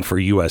running for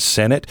U.S.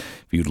 Senate.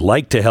 If you'd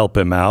like to help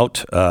him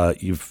out,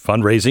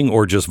 fundraising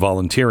or just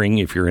volunteering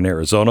if you're in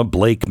Arizona,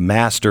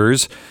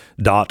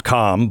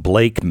 BlakeMasters.com,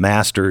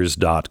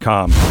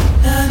 BlakeMasters.com.